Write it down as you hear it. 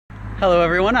Hello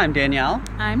everyone, I'm Danielle.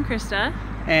 I'm Krista.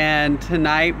 And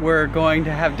tonight we're going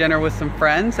to have dinner with some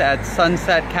friends at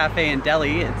Sunset Cafe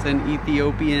Deli. It's an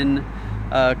Ethiopian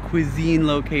cuisine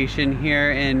location here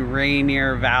in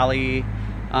Rainier Valley,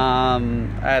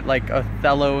 at like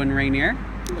Othello and Rainier.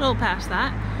 A little past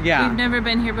that. Yeah. We've never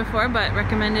been here before, but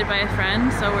recommended by a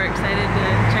friend, so we're excited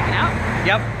to check it out.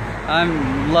 Yep. I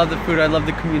love the food, I love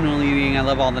the communal eating, I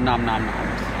love all the noms.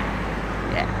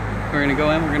 Yeah. We're gonna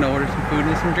go in, we're gonna order some food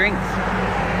and some drinks.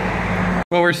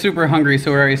 Well, we're super hungry,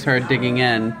 so we already started digging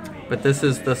in. But this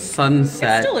is the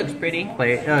Sunset. It still looks pretty.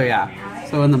 Plate. Oh yeah.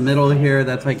 So in the middle here,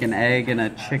 that's like an egg and a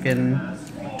chicken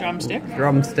Drumstick.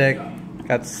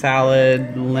 Got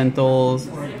salad, lentils.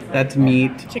 That's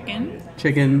meat. Chicken,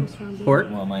 pork.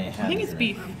 Well, I think it's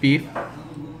beef. Beef,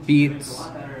 beets.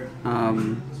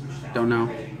 Don't know.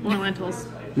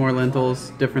 More lentils,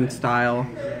 different style.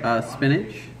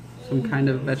 Spinach, some kind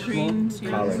of vegetable.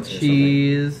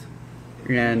 Cheese,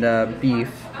 and beef,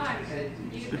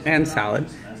 and salad.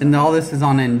 And all this is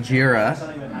on injera,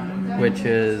 which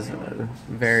is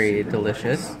very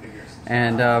delicious.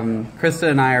 And Krista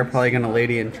and I are probably gonna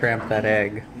lady and tramp that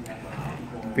egg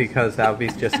because that would be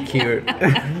just cute.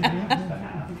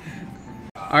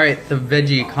 All right, the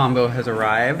veggie combo has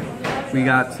arrived. We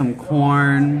got some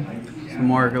corn, some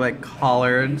more like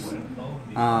collards.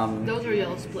 Those are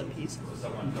yellow split peas.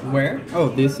 Where? Oh,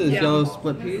 this is yellow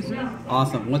split peas?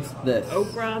 Awesome. What's this?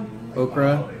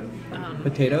 Okra.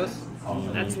 Potatoes?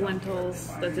 That's lentils.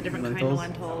 That's a different kind of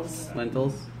lentils.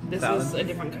 Lentils? This salad? is a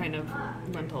different kind of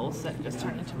lentils that just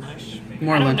turned into mush.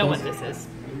 More I don't lentils? know what this is.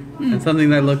 And something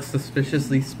that looks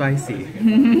suspiciously spicy.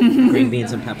 Green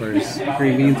beans and peppers.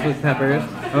 Green beans with peppers.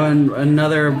 Oh, and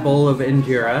another bowl of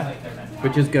injera,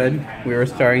 which is good. We were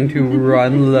starting to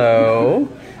run low.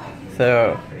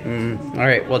 So, all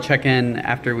right, we'll check in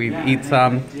after we eat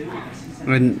some.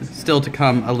 And still to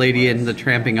come, a lady in the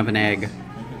tramping of an egg.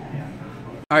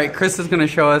 All right, Chris is gonna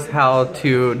show us how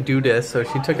to do this. So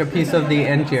she took a piece of the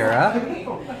injera.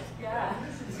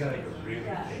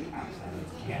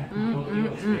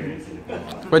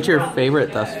 What's your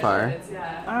favorite thus far?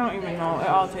 I don't even know. It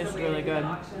all tastes really good.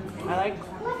 I like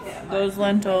those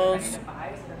lentils.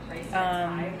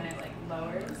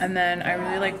 And then I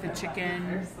really like the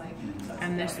chicken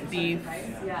and this beef.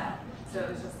 Yeah.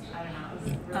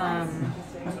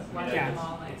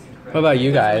 What about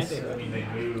you guys?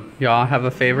 Y'all have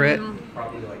a favorite?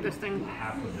 This thing.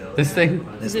 This thing.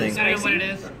 I don't know what it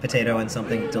is. Potato and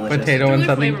something delicious. Potato and Really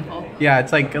something? flavorful. Yeah,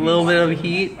 it's like a little bit of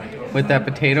heat with that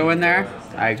potato in there.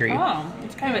 I agree. Oh,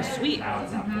 it's kind of a sweet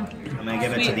I'm gonna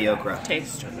give it to the okra.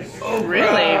 taste. Oh,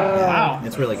 really? Wow.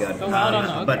 It's really good. Go out on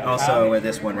the okra. But also with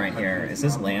this one right here, is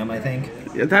this lamb? I think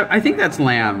I think that's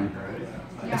lamb.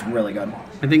 it's really good.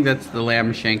 I think that's the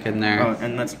lamb shank in there. Oh,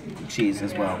 and that's cheese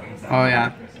as well, Oh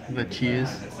yeah, the cheese.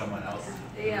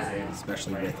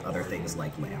 especially with other things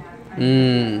like lamb.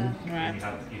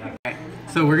 Right.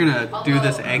 So we're gonna do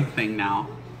this egg thing now.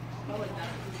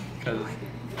 'Cause-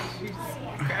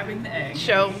 Grabbing the egg.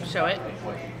 Show it.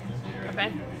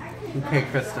 Okay. Okay,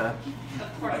 Krista.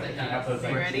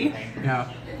 You ready? Yeah.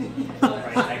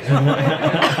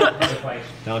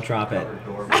 Don't drop it.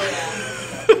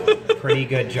 Pretty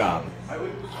good job.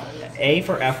 A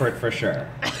for effort for sure.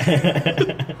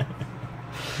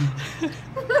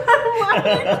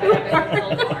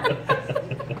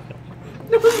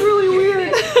 That was really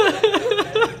weird.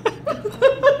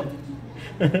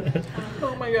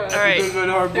 Oh my god. Alright. Good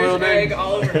hard-boiled egg.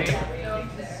 All over me.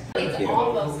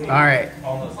 All right.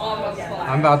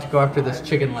 I'm about to go after this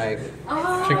chicken leg,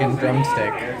 chicken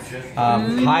drumstick.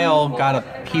 Kyle got a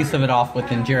piece of it off with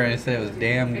injera and said it was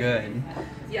damn good.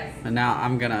 And now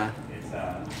I'm gonna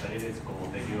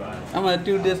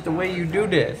do this the way you do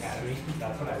this.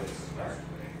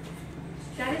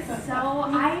 That is so,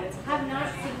 I have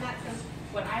not seen that since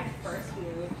when I first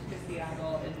moved to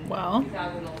Seattle in Well,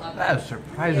 2011. That is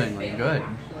surprisingly good.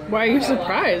 why are you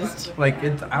surprised? Like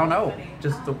it's, I don't know,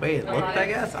 just the way it looked, I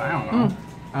guess. I don't know.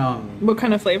 What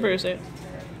kind of flavor is it?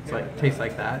 It's like tastes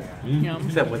like that, Yum.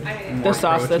 except with more The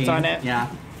sauce that's protein. on it. Yeah.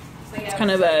 It's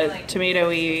kind of a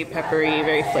tomatoey, peppery,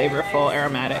 very flavorful,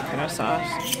 aromatic kind of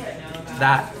sauce.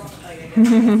 That.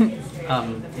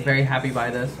 Very happy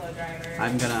by this.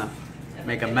 I'm gonna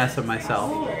make a mess of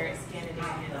myself.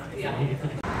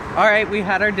 All right, we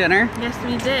had our dinner. Yes,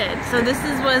 we did. So this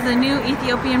was a new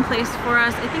Ethiopian place for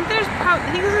us. I think this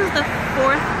is the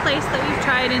 4th place that we've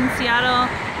tried in Seattle,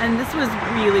 and this was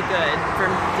really good.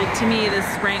 To me, this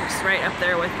ranks right up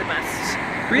there with the best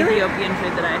Ethiopian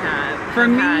food that I have. For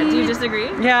me, do you disagree?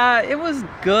 Yeah, it was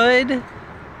good.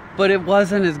 but it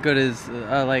wasn't as good as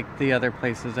like the other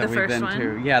places that we've been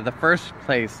to. Yeah, the first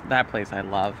place, that place I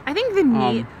love. I think the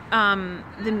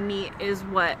meat is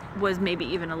what was maybe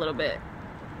even a little bit,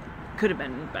 could have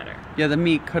been better. Yeah, the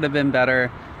meat could have been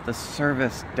better. The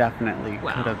service definitely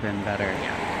could have been better.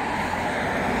 Yeah.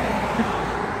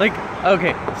 Like,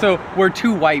 okay, so we're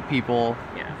two white people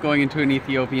going into an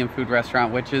Ethiopian food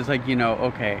restaurant, which is like, you know,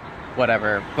 okay,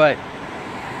 whatever. But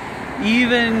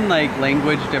even like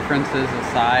language differences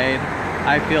aside,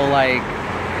 I feel like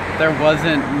there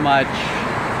wasn't much.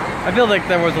 I feel like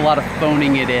there was a lot of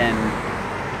phoning it in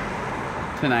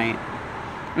tonight.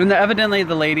 And evidently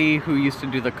the lady who used to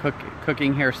do the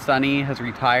cooking here, Sunny, has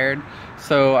retired.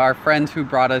 So our friends who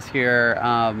brought us here,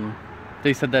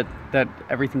 they said that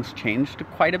everything's changed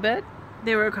quite a bit.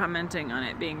 They were commenting on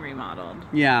it being remodeled.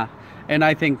 Yeah, and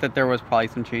I think that there was probably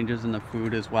some changes in the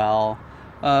food as well.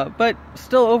 But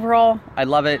still, overall, I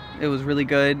love it. It was really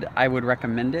good. I would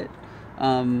recommend it.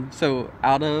 So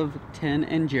out of 10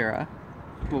 injera,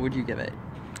 what would you give it?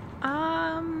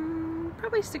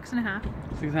 Probably 6.5.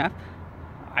 6.5?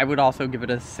 I would also give it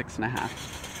a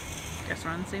 6.5. Guess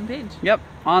we're on the same page. Yep,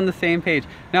 on the same page.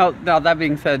 Now that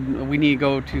being said, we need to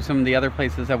go to some of the other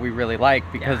places that we really like,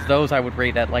 because those I would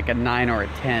rate at like a 9 or a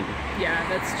 10. Yeah,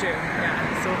 that's true.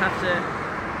 Yeah, so we'll have to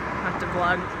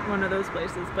vlog one of those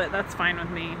places, but that's fine with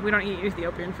me. We don't eat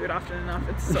Ethiopian food often enough.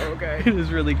 It's so good. It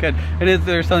is really good.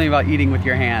 There's something about eating with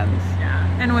your hands.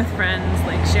 Yeah, and with friends,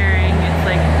 like sharing. It's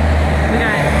like we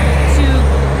got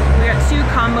two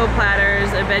combo platters,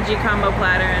 a veggie combo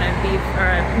platter, and a beef or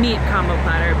a meat combo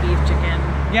platter, beef chicken.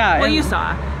 Yeah. Well, you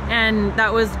saw, and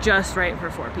that was just right for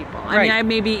 4 people. I mean, I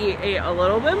maybe ate a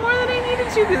little bit more than I needed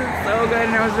to because it's so good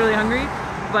and I was really hungry.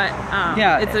 But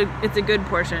it's a good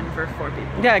portion for 4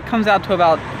 people. Yeah, it comes out to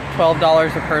about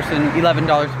 $12 a person,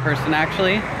 $11 a person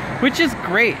actually, which is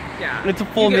great. Yeah, it's a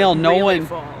full meal.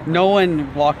 No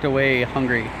one walked away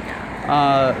hungry.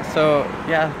 Yeah. So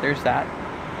yeah, there's that.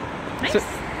 Nice.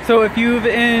 So if you've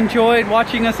enjoyed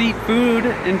watching us eat food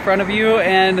in front of you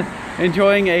and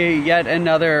enjoying yet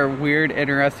another weird,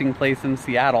 interesting place in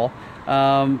Seattle,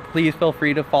 please feel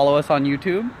free to follow us on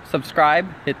YouTube, subscribe,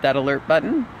 hit that alert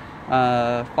button.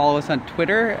 Follow us on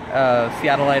Twitter,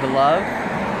 Seattleite Love,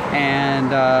 and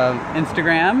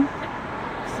Instagram,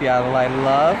 Seattleite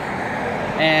Love,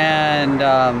 and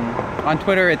on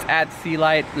Twitter it's at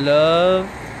 @SeaLiteLove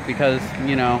because,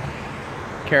 you know,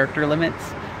 character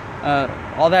limits.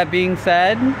 All that being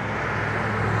said,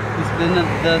 it's been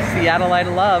the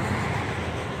Seattleite Love.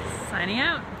 Signing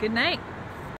out. Good night.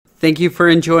 Thank you for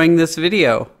enjoying this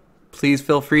video. Please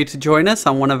feel free to join us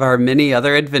on one of our many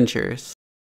other adventures.